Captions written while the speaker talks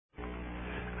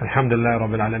Alhamdulillah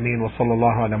Rabbil Alameen wa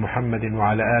sallallahu ala Muhammadin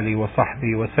wa ala alihi wa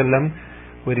sahbihi wa sallam.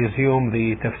 We resume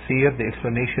the tafsir, the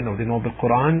explanation of the Noble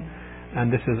Quran,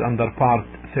 and this is under part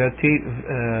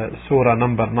 30, surah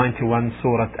number 91,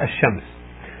 surah Ash-Shams.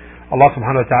 Allah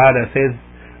subhanahu wa ta'ala says,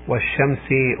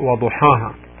 وَالشَّمْسِ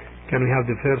وَضُحَاهَا. Can we have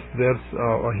the first verse?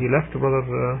 He left, brother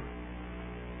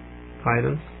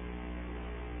Guidance?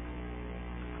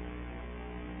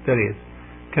 There he is.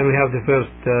 Can we have the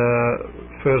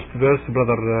first verse,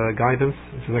 brother Guidance?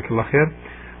 Jazakallah khair.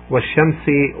 وَالشَّمْسِ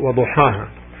وَضُحَاهَا.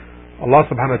 Allah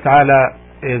subhanahu wa ta'ala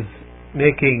is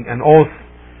making an oath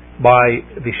by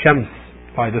the Shams,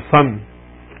 by the sun,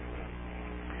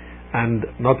 and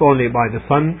not only by the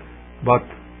sun, but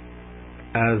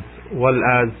as well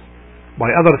as by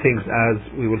other things, as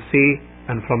we will see,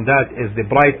 and from that is the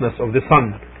brightness of the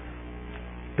sun,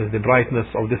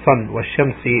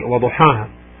 وَالشَّمْسِ وَضُحَاهَا.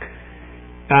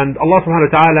 And Allah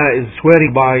subhanahu wa ta'ala is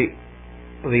swearing by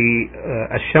the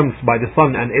Ash-Shams, by the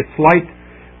sun and its light.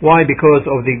 Why? Because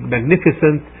of the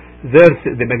magnificent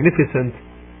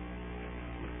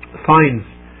signs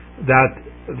that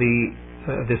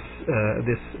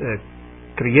this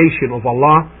creation of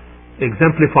Allah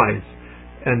exemplifies,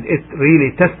 and it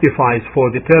really testifies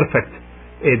for the perfect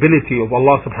ability of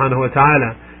Allah subhanahu wa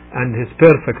ta'ala and His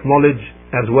perfect knowledge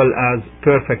as well as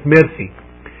perfect mercy.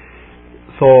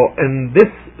 So in this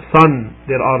sun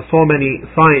there are so many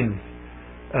signs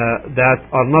that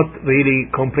are not really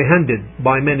comprehended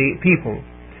by many people.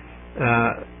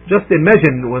 Just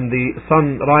imagine when the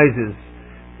sun rises,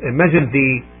 imagine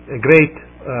the great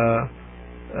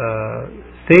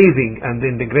saving and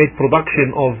in the great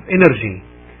production of energy,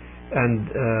 and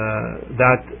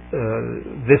that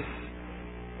this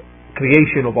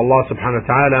creation of Allah subhanahu wa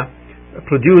ta'ala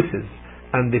produces,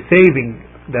 and the saving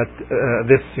that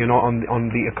this, on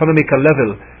the economical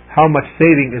level, how much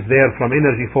saving is there from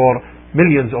energy for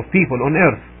millions of people on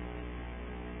earth,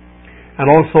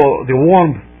 and also the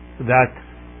warmth that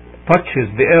touches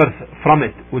the earth from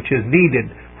it, which is needed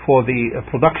for the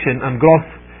production and growth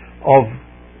of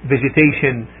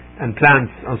vegetation and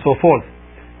plants and so forth,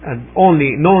 and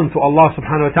only known to Allah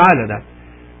subhanahu wa ta'ala that.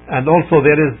 And also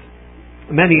there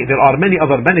are many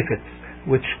other benefits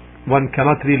which one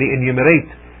cannot really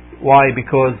enumerate. Why?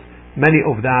 Because many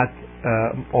of that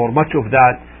or much of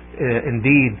that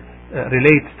indeed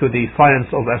relates to the science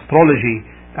of astrology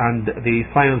and the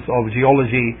science of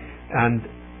geology and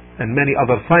many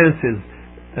other sciences,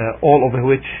 all of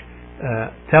which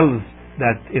tells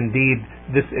that indeed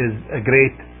this is a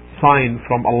great sign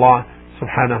from Allah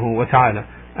subhanahu wa ta'ala.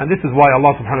 And this is why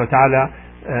Allah subhanahu wa ta'ala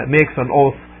makes an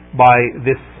oath by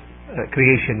this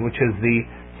creation, which is the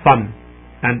sun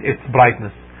and its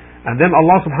brightness. And then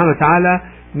Allah subhanahu wa ta'ala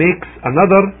makes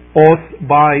another oath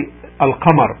by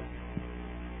Al-Qamar.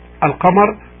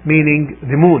 Al-Qamar meaning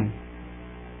the moon.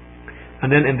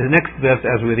 And then in the next verse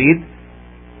as we read,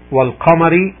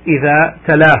 وَالْقَمَرِ إِذَا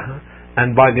تَلَاهَا,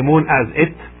 and by the moon as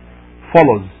it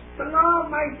follows.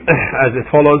 As it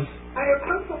follows. I have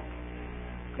also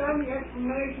done the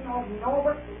explanation of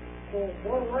Norbert for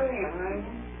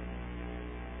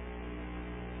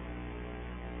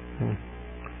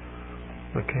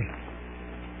Okay.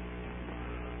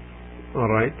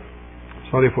 Alright.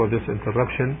 Sorry for this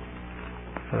interruption.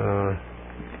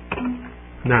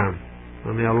 Naam.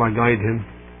 May Allah guide him.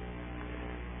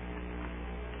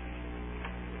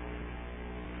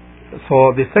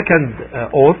 So the second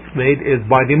oath made is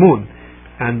by the moon.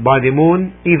 And by the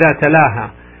moon, إِذَا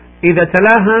تَلَاهَا. إِذَا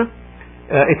تَلَاهَا,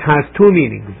 it has two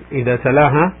meanings. إِذَا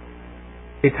تَلَاهَا,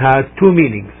 it has two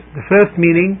meanings. The first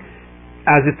meaning,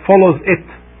 as it follows it,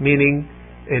 meaning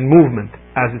in movement.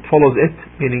 As it follows it,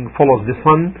 meaning follows the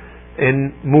sun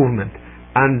in movement.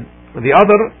 And the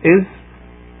other is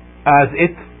as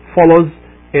it follows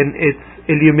in its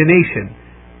illumination.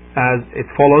 As it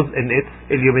follows in its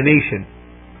illumination.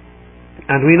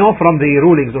 And we know from the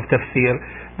rulings of tafsir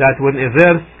that when a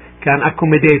verse can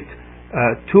accommodate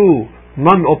two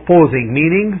non-opposing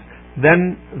meanings,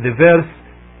 then the verse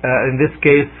in this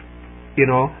case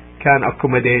can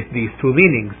accommodate these two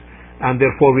meanings, and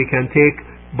therefore we can take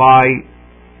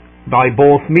by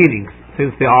both meanings,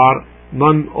 since they are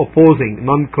non-opposing,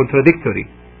 non-contradictory.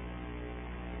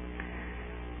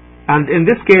 And in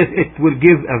this case it will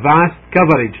give a vast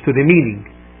coverage to the meaning,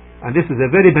 and this is a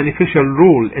very beneficial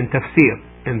rule in tafsir,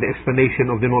 in the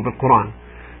explanation of the Noble Quran.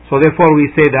 So therefore we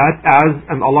say that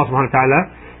and Allah subhanahu wa ta'ala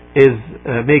is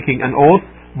making an oath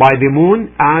by the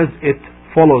moon as it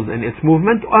follows in its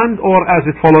movement, and or as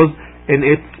it follows in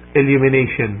its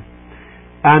illumination.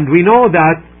 And we know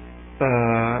that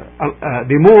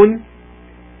the moon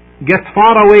gets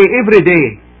far away every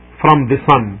day from the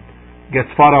sun, gets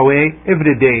far away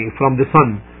every day from the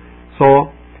sun.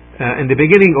 So in the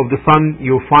beginning of the sun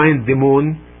you find the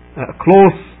moon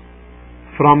close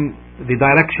from the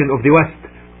direction of the west,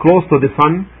 close to the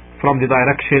sun from the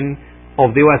direction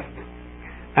of the west,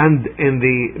 and in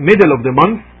the middle of the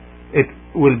month it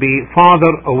will be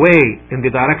farther away in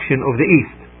the direction of the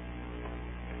east.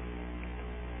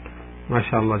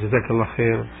 MashaAllah, Jazakallah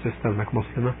khair, sister like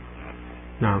Muslima.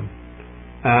 Now,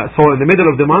 so in the middle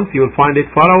of the month you will find it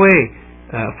far away,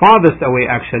 farthest away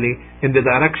actually, in the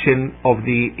direction of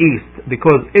the east,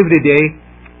 because every day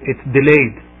it's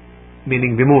delayed,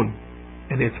 meaning the moon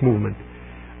in its movement.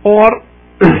 Or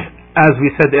as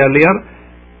we said earlier,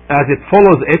 as it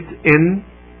follows it in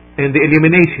the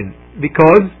illumination,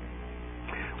 because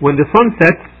when the sun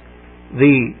sets,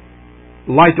 the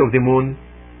light of the moon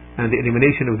and the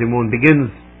illumination of the moon begins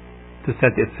to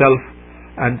set itself,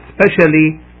 and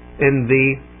especially in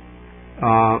the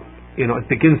it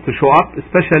begins to show up,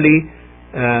 especially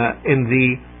in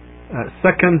the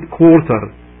second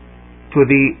quarter to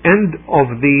the end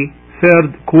of the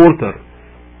third quarter.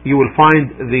 You will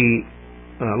find the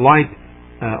light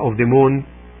of the moon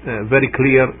very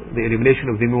clear, the illumination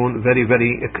of the moon very,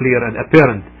 very clear and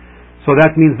apparent. So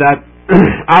that means that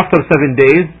after 7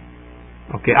 days,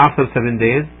 after 7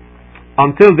 days,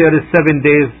 until there is 7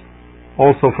 days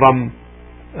also from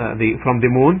the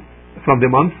moon, from the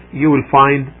month, you will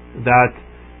find that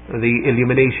the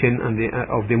illumination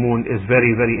of the moon is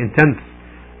very, very intense.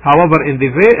 However, in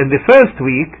the first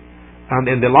week and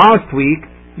in the last week,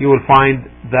 you will find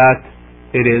that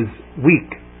it is weak.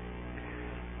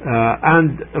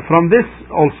 And from this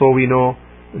also we know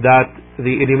that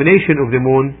the illumination of the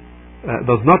moon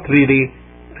does not really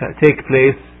take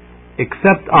place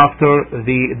except after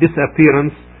the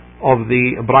disappearance of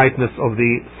the brightness of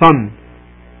the sun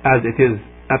as it is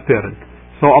apparent.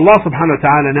 So Allah subhanahu wa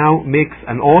ta'ala now makes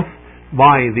an oath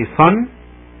by the sun,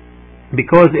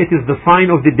 because it is the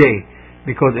sign of the day,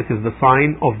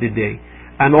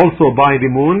 and also by the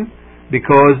moon,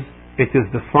 because it is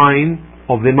the sign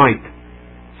of the night.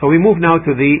 So we move now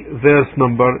to the verse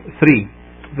number 3.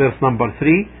 Verse number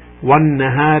 3,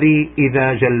 وَالنَّهَارِ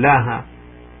إِذَا جَلَّاهَا.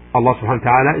 Allah subhanahu wa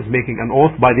ta'ala is making an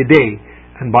oath by the day,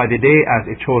 and by the day as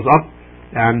it shows up,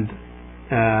 and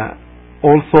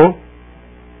also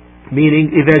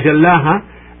meaning إِذَا جَلَّاهَا,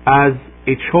 as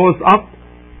it shows up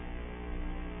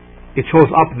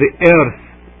the earth.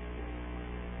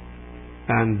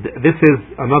 And this is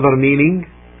another meaning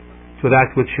to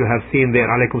that which you have seen there.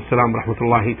 Alaykum salam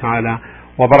rahmatullahi ta'ala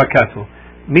wa barakatuh.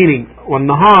 Meaning,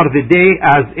 وَالنَّهَار, the day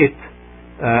as it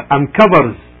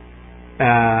uncovers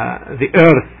the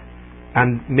earth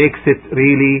and makes it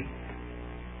really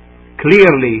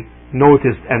clearly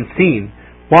noticed and seen.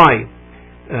 Why?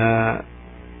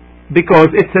 Because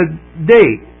it's a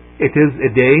day. It is a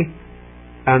day,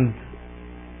 and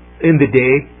in the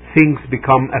day things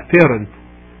become apparent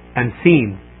and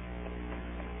seen.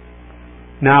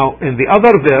 Now in the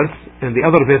other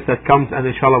verse that comes, and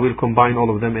inshallah we'll combine all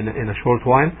of them in a short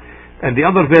while, and the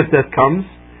other verse that comes,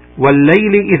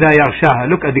 وَاللَّيْلِ إِذَا يَغْشَاهَا.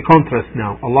 Look at the contrast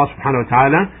now. Allah subhanahu wa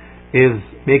ta'ala is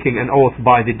making an oath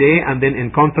by the day, and then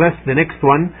in contrast the next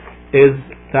one is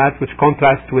that which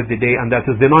contrasts with the day, and that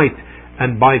is the night.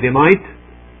 And by the night,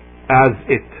 as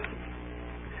it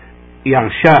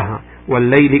يَغْشَاهَا,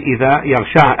 وَاللَّيْلِ إِذَا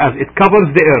يَغْشَاهَا, as it covers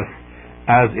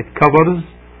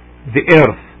the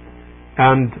earth,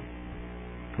 and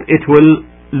it will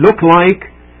look like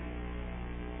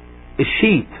a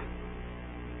sheet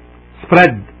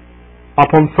spread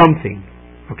upon something,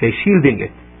 shielding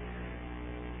it.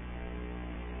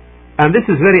 And this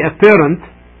is very apparent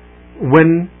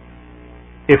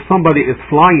if somebody is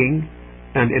flying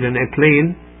and in an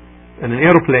airplane,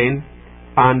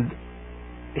 and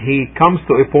he comes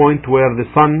to a point where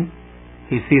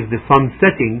he sees the sun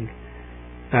setting,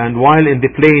 and while in the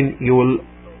plane you will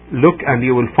look and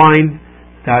you will find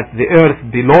that the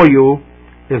earth below you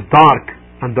is dark,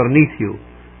 underneath you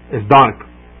is dark,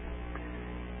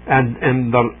 and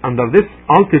under this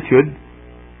altitude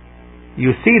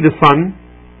you see the sun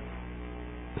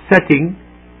setting.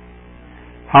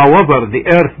 However, the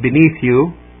earth beneath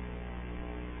you,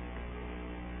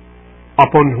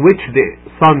 upon which the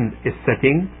sun is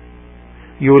setting,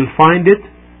 you will find it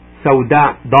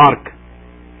sawda, dark,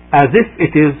 as if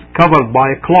it is covered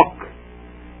by a clock,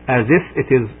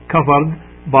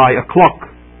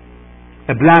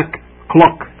 a black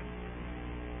clock.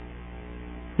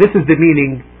 This is the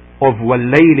meaning of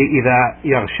وَاللَّيْلِ إِذَا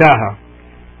يَغْشَاهَا.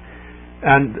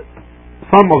 And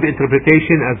some of the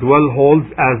interpretation as well holds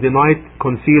as the night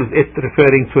conceals it,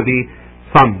 referring to the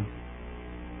sun.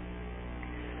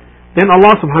 Then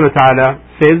Allah subhanahu wa ta'ala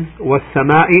says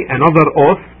وَالسَّمَاءِ, another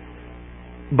oath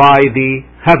by the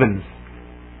heavens.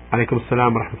 Alaykum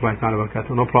as-salam wa rahmatullahi ta'ala wa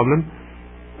barakatuh. No problem.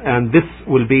 And this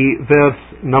will be verse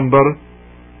number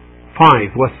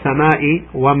 5.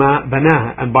 وَالسَّمَاءِ وَمَا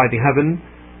بَنَاهَا, and by the heaven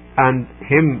and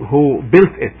him who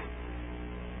built it.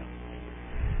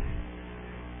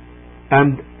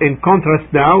 And in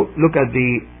contrast now, look at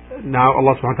now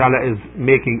Allah subhanahu wa ta'ala is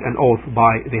making an oath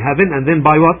by the heaven, and then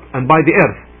by what? And by the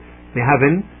earth. The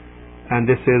heaven, and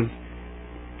this is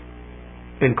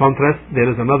in contrast, there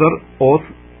is another oath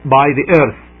by the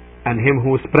earth and him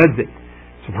who spreads it,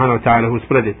 subhanahu wa ta'ala, who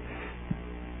spread it.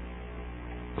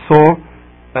 So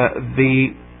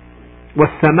the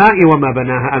وَالسَّمَاءِ وَمَا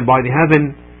بَنَاهَا, and by the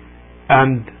heaven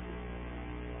and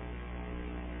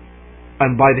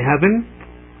by the heaven,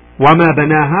 وَمَا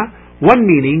بَنَاهَا, one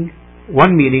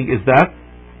meaning is that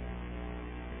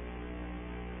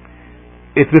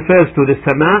it refers to the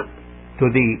sama, to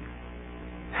the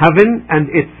heaven and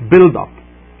its build up,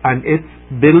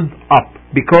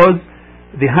 because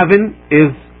the heaven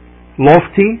is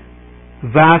lofty,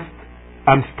 vast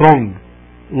and strong.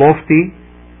 Lofty,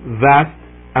 vast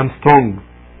and strong.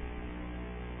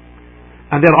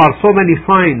 And there are so many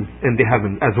signs in the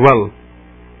heaven as well.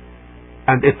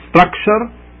 And its structure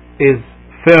is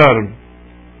firm.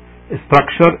 Its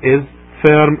structure is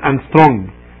firm and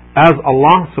strong. As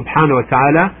Allah subhanahu wa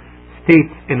ta'ala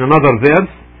states in another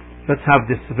verse. Let's have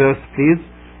this verse please.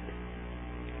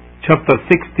 Chapter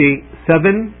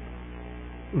 67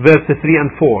 verses 3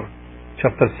 and 4.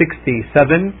 Chapter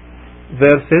 67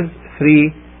 verses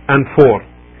 3 and 4.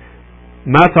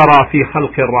 ما ترى في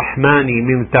خلق الرحمن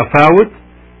من تفاوت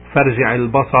فارجع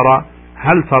البصر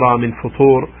هل ترى من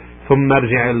فطور ثم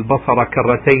ارجع البصر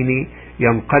كرتين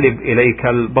ينقلب إليك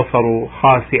البصر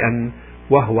خاسئا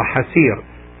وهو حسير.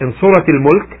 In Surah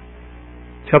Al-Mulk,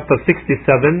 chapter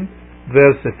 67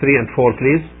 verses 3 and 4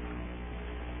 please.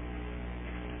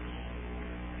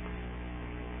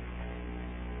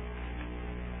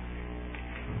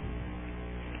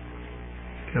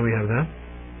 Can we have that?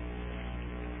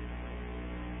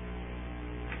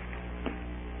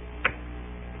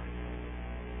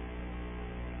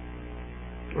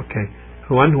 Okay.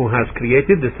 One who has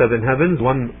created the seven heavens,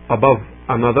 one above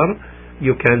another,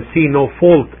 you can see no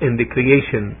fault in the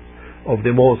creation of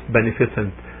the most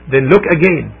beneficent. Then look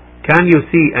again. Can you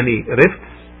see any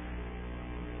rifts?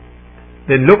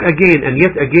 Then look again, and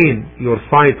yet again your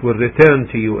sight will return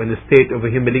to you in a state of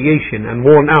humiliation and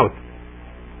worn out.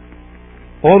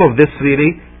 All of this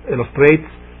really illustrates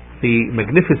the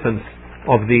magnificence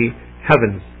of the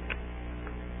heavens.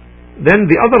 Then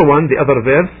the other one, the other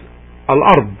verse,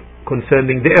 Al-Ard,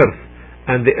 concerning the earth.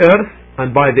 And the earth,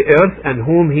 and by the earth, and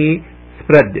whom he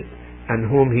spread it. And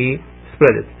whom he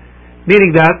spread it.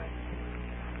 Meaning that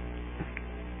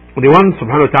the one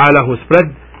subhanahu wa ta'ala who spread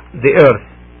the earth,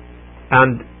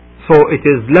 and so it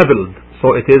is leveled.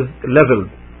 So it is leveled.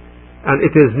 And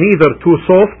it is neither too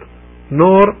soft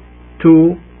nor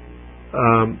too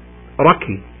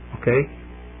rocky. Okay?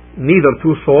 Neither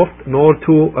too soft nor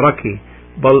too rocky.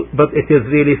 But it is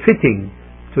really fitting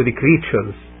to the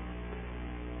creatures,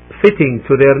 fitting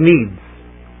to their needs.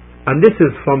 And this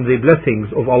is from the blessings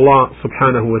of Allah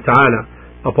subhanahu wa ta'ala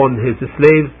upon his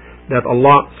slaves, that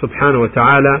Allah subhanahu wa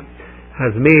ta'ala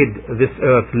has made this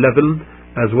earth leveled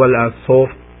as well as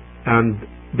soft, and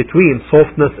between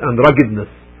softness and ruggedness,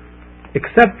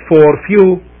 except for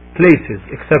few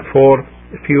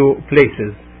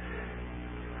places.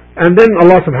 And then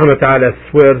Allah subhanahu wa ta'ala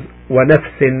swears,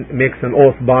 وَنَفْسٍ, makes an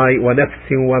oath by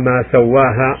وَنَفْسٍ وَمَا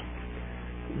سَوَّاهَا.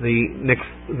 The next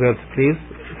verse please,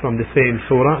 from the same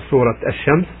surah, Surah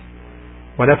Ash-Shams.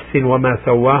 وَنَفْسٍ وَمَا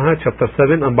سَوَّاهَا, chapter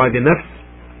 7, and by the nafs.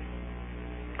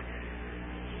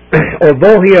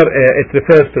 Although here it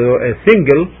refers to a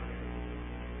single,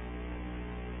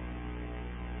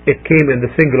 it came in the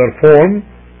singular form,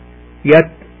 yet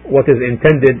what is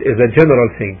intended is a general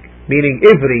thing, meaning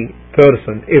every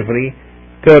person.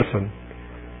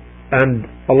 And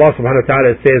Allah subhanahu wa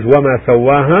ta'ala says وَمَا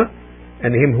سَوَّاهَا,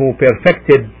 and him who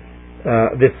perfected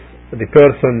the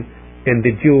person in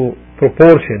the due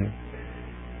proportion.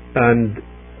 And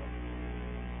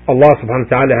Allah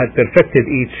subhanahu wa ta'ala had perfected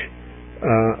each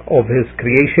of his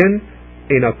creation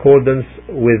in accordance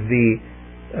with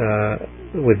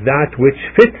that which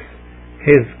fits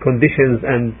his conditions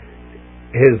and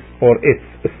his or its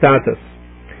status.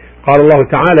 قال الله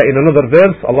تعالى, in another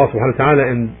verse, Allah subhanahu wa ta'ala,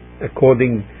 and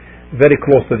according very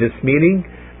close to this meaning,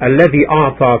 الذي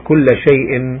أعطى كل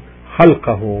شيء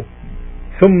خلقه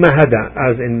ثم هدى,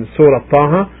 as in Surah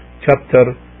Taha,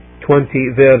 chapter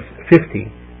 20 verse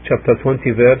 50. Chapter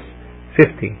 20 verse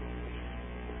 50.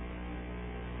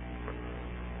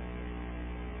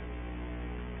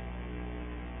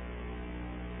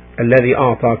 الذي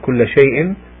أعطى كل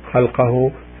شيء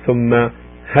خلقه ثم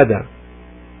هدى.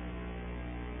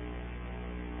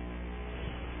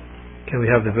 Can we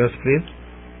have the verse please?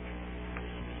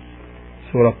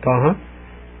 Surah Taha,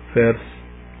 verse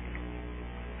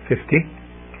 50.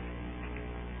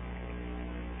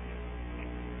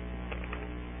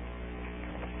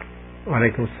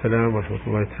 وعليكم السلام ورحمة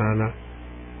الله تعالى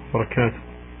وبركاته.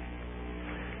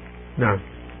 Now,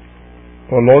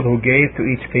 O Lord, who gave to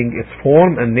each thing its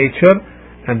form and nature,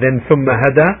 and then ثم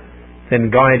هدى, then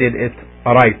guided it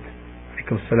aright.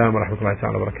 وعليكم السلام ورحمة الله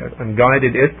تعالى وبركاته. And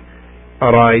guided it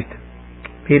aright,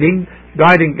 meaning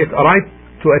guiding it aright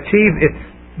to achieve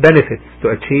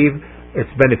its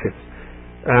benefits,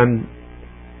 And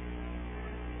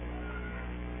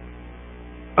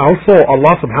also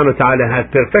Allah subhanahu wa ta'ala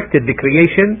had perfected the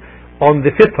creation on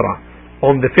the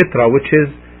fitrah, which is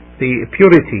the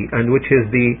purity and which is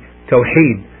the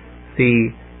tawheed,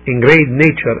 the ingrained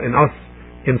nature in us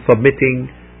in submitting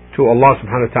to Allah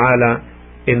subhanahu wa ta'ala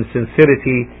in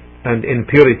sincerity and in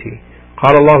purity.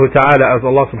 قال الله تعالى, as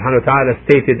Allah subhanahu wa ta'ala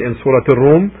stated in Surah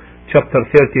Ar-Rum, chapter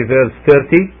 30 verse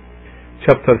 30,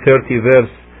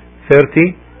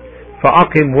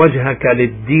 فأقم وجهك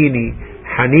للدين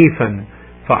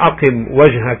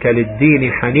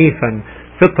حنيفا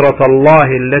فطرة الله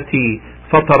التي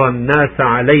فطر الناس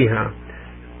عليها.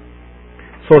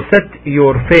 So set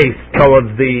your face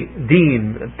towards the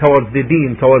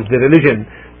religion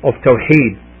of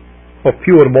Tawheed, of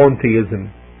pure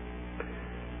monotheism,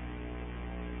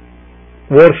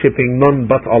 worshipping none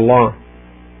but Allah.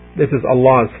 This is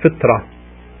Allah's fitrah,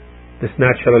 this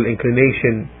natural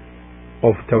inclination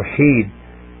of Tawheed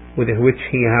with which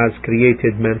He has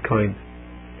created mankind.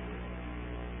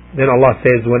 Then Allah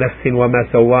says, وَنَفْسٍ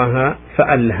وَمَا سَوَّاهَا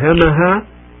فَأَلْهَمَهَا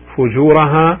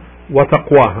فُجُورَهَا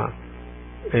وَتَقْوَاهَا.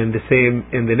 And the same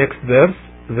in the next verse,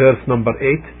 verse number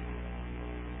 8,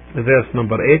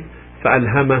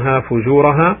 فَأَلْهَمَهَا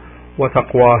فُجُورَهَا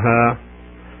وَتَقْوَاهَا.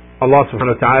 Allah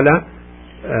subhanahu wa ta'ala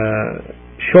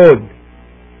showed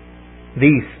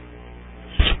these.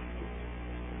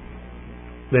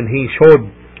 Then He showed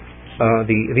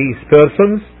these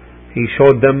persons, He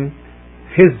showed them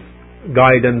His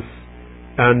guidance,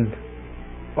 and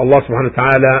Allah subhanahu wa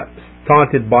ta'ala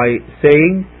started by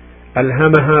saying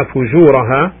ألهمها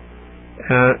فجورها,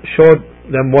 showed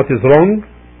them what is wrong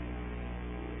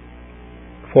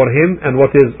for him and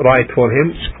what is right for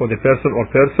him, for the person or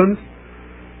persons.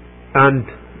 And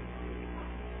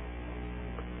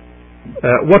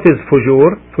what is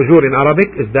fujur? Fujur in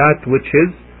Arabic is that which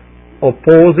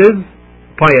opposes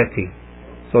piety.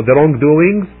 So the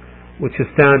wrongdoings which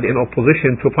stand in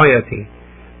opposition to piety.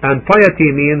 And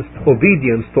piety means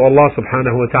obedience to Allah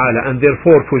subhanahu wa ta'ala, and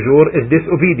therefore fujur is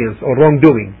disobedience or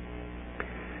wrongdoing.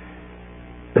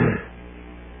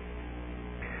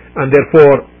 And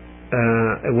therefore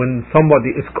when somebody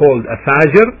is called a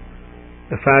fajr,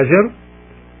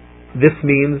 this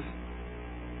means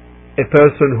a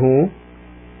person who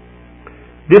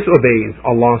disobeys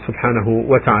Allah subhanahu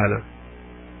wa ta'ala.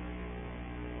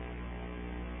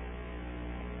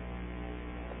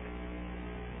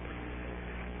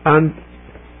 And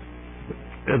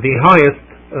the highest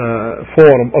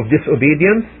form of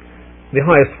disobedience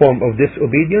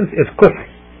is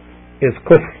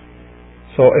kufr.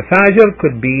 So a fajr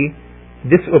could be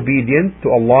disobedient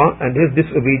to Allah, and his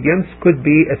disobedience could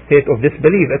be a state of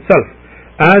disbelief itself,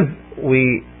 as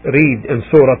we read in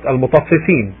Surah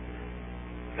Al-Mutaffifin,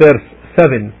 verse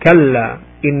 7, كلا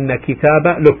إن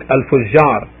كتاب, look,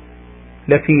 al-fujjar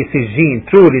لفي سجين,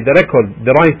 truly the record, the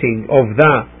writing of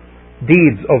the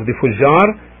deeds of the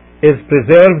fujjar is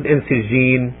preserved in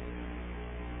sijjin.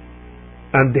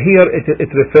 And here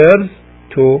it refers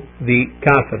to the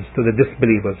kafirs, to the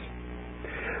disbelievers.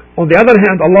 On the other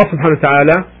hand, Allah subhanahu wa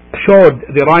ta'ala showed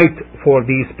the right for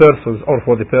these persons or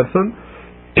for the person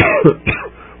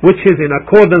which is in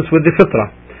accordance with the fitrah,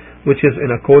 which is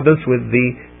in accordance with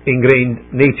the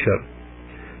ingrained nature.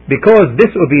 Because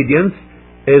disobedience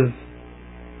is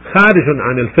kharijun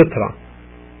an al-fitrah,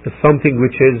 is something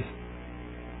which is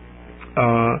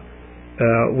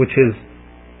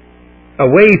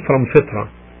away from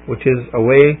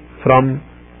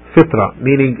fitrah,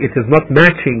 meaning it is not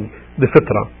matching the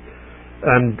fitrah.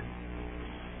 And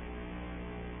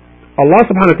Allah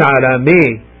subhanahu wa ta'ala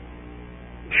may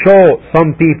show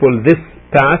some people this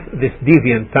path, this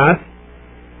deviant path.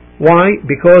 Why?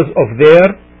 Because of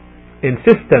their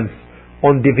insistence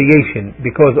on deviation,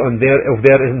 of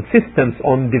their insistence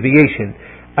on deviation,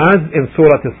 as in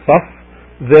Surah As-Saff,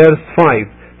 verse 5,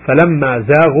 فَلَمَّا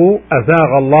زَاغُوا أَزَاغَ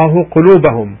اللَّهُ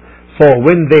قُلُوبَهُم. So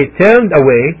when they turned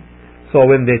away,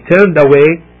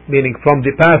 meaning from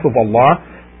the path of Allah,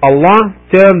 Allah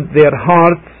turned their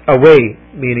hearts away,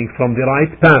 meaning from the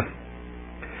right path.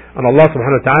 And Allah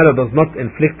subhanahu wa ta'ala does not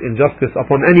inflict injustice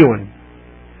upon anyone.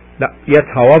 Yet,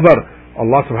 however,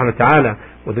 Allah subhanahu wa ta'ala,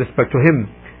 with respect to Him,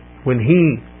 when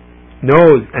He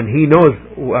knows, and He knows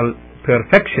well,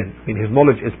 perfection, I mean His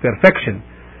knowledge is perfection,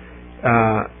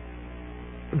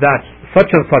 that such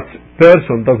and such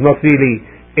person does not really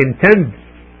intend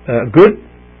good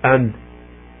and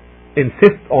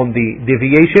insist on the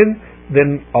deviation,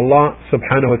 then Allah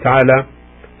subhanahu wa ta'ala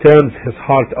turns his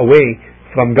heart away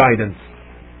from guidance.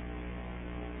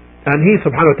 And He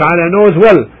subhanahu wa ta'ala knows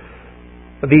well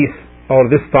these or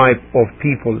this type of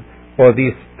people or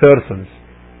these persons.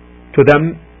 To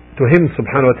Him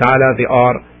subhanahu wa ta'ala they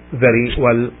are very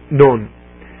well known.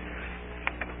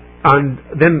 And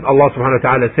then Allah subhanahu wa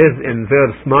ta'ala says in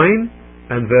verse 9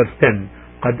 and verse 10,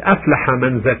 قَدْ أَفْلَحَ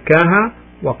مَنْ زَكَّاهَا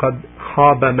وَقَدْ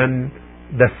خَابَ مَنْ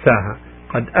دَسَّاهَا.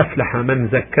 قَدْ أَفْلَحَ مَنْ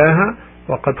زَكَّاهَا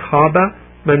وَقَدْ خَابَ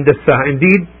مَنْ دَسَّاهَا.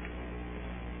 Indeed,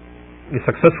 the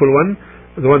successful one,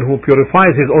 the one who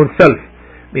purifies his own self,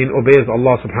 meaning obeys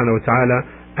Allah subhanahu wa ta'ala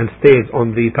and stays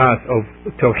on the path of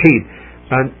Tawheed.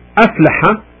 And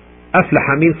aflaha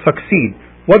means succeed.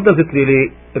 What does it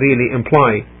really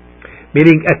imply?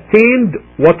 Meaning attained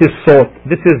what is sought.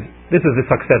 This is the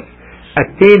success.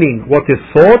 Attaining what is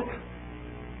sought,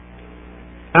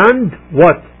 and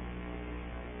what?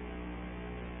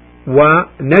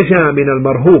 وَنَجَى مِنَ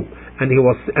الْمَرْهُوبِ,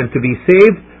 and to be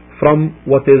saved from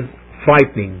what is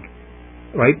frightening.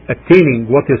 Right? Attaining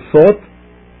what is sought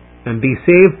and be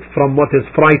saved from what is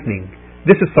frightening.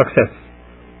 This is success.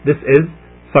 This is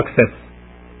success.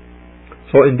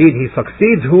 So indeed he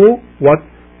succeeds who? What?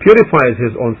 Purifies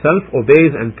his own self,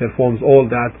 obeys and performs all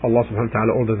that Allah subhanahu wa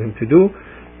ta'ala orders him to do,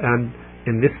 and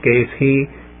in this case he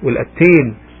will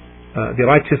attain the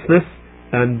righteousness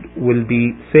and will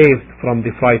be saved from the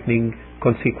frightening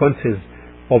consequences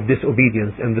of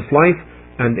disobedience in this life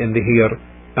and in the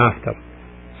hereafter.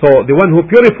 So the one who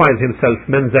purifies himself,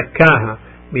 man zakkaha,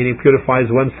 meaning purifies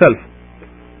oneself.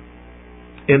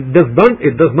 It does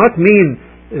not mean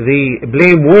the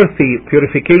blameworthy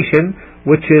purification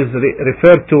which is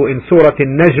referred to in Surah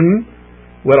An-Najm,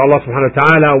 where Allah subhanahu wa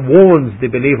ta'ala warns the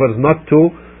believers not to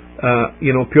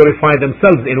purify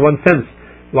themselves in one sense,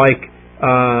 like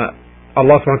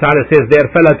Allah subhanahu wa ta'ala says there,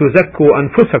 فَلَا تُزَكُّوا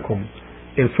أَنفُسَكُمْ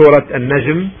in Surah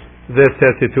An-Najm verse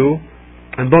 32,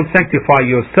 and don't sanctify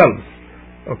yourselves.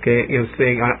 Okay, you're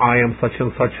saying I am such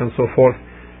and such and so forth.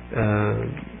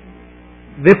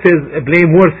 This is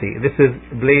blameworthy. This is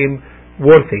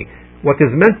blameworthy. What is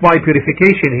meant by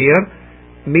purification here,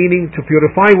 meaning to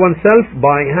purify oneself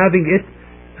by having it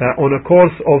on a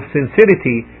course of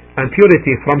sincerity and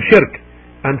purity from shirk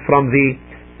and from the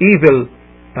evil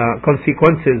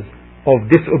consequences of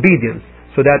disobedience,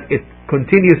 so that it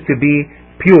continues to be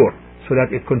pure,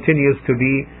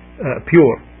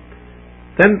 pure.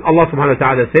 Then Allah subhanahu wa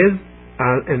ta'ala says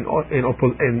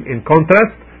in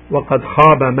contrast, وَقَدْ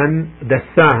خَابَ مَنْ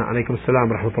دَسَّاهَا. Alaykum as-salam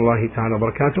wa rahmatullahi ta'ala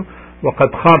wa barakatuh. وَقَدْ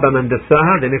خَابَ مَنْ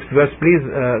دَسَّاهَا. The next verse please,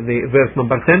 the verse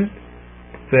number 10.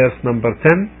 Verse number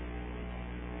 10.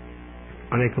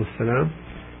 Alaykum as-salam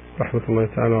wa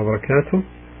rahmatullahi ta'ala wa barakatuh.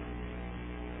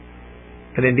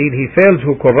 And indeed he fails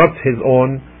who corrupts his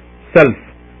own self,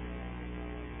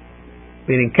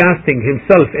 meaning casting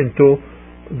himself into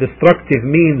destructive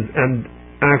means and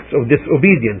acts of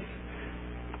disobedience.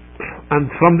 And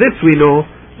from this we know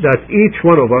that each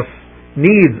one of us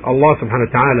needs Allah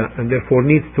subhanahu wa ta'ala, and therefore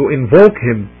needs to invoke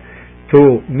Him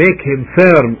to make him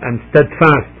firm and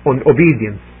steadfast on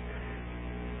obedience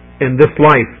in this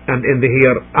life and in the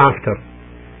hereafter.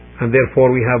 And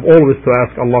therefore we have always to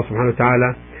ask Allah subhanahu wa ta'ala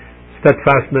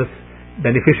steadfastness,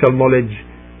 beneficial knowledge,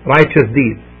 righteous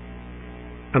deeds.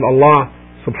 And Allah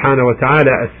subhanahu wa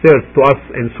ta'ala asserts to us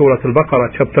in Surah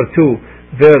Al-Baqarah chapter 2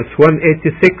 verse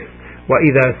 186,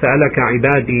 وَإِذَا سَأَلَكَ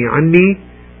عِبَادِي عَنِّي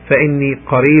فَإِنِّي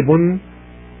قَرِيبٌ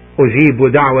أُجِيبُ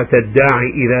دَعْوَةَ الدَّاعِ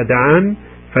إِذَا دَعَانِ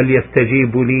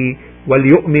فَلْيَسْتَجِيبُوا لِي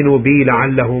وَلْيُؤْمِنُوا بِي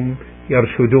لَعَلَّهُمْ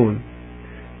يَرْشُدُونَ.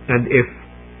 And if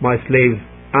my slave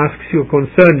asks you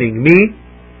concerning me,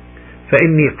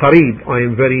 فَإِنِّي قَرِيبٌ,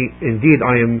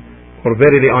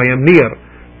 verily I am near.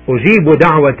 أُجِيبُ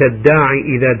دَعْوَةَ الدَّاعِ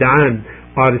إِذَا دَعَانِ,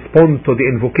 I respond to the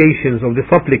invocations of the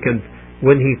supplicant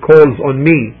when he calls on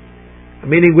me,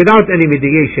 meaning without any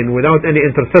mediation, without any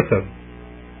intercessor.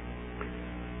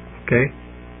 Okay.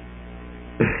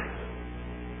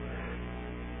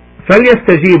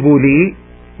 فَلْيَسْتَجِيبُوا لِي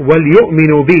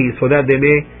وَلْيُؤْمِنُوا بِي, so that they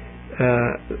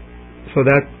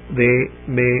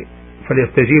may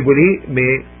فَلْيَسْتَجِيبُوا لِي,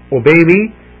 may obey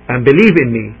me and believe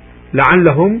in me.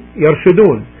 لَعَلَّهُمْ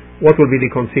يَرْشُدُونَ, what will be the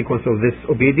consequence of this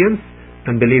obedience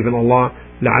and believe in Allah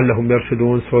لعلهم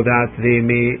يرشدون, so that they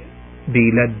may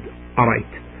be led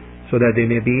aright. So that they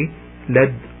may be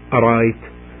led aright.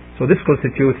 So this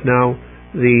constitutes now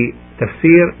the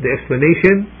tafsir, the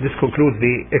explanation. This concludes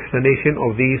the explanation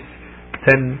of these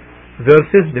 10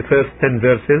 verses, the first 10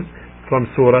 verses from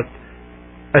Surah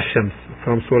Ash-Shams,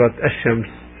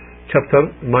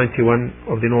 chapter 91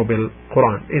 of the Noble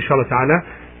Quran. Inshallah ta'ala,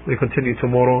 we continue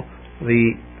tomorrow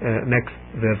the next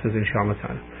verses, inshallah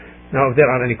ta'ala. Now, if there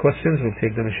are any questions, we'll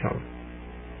take them, inshallah.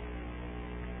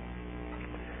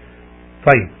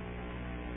 Fine.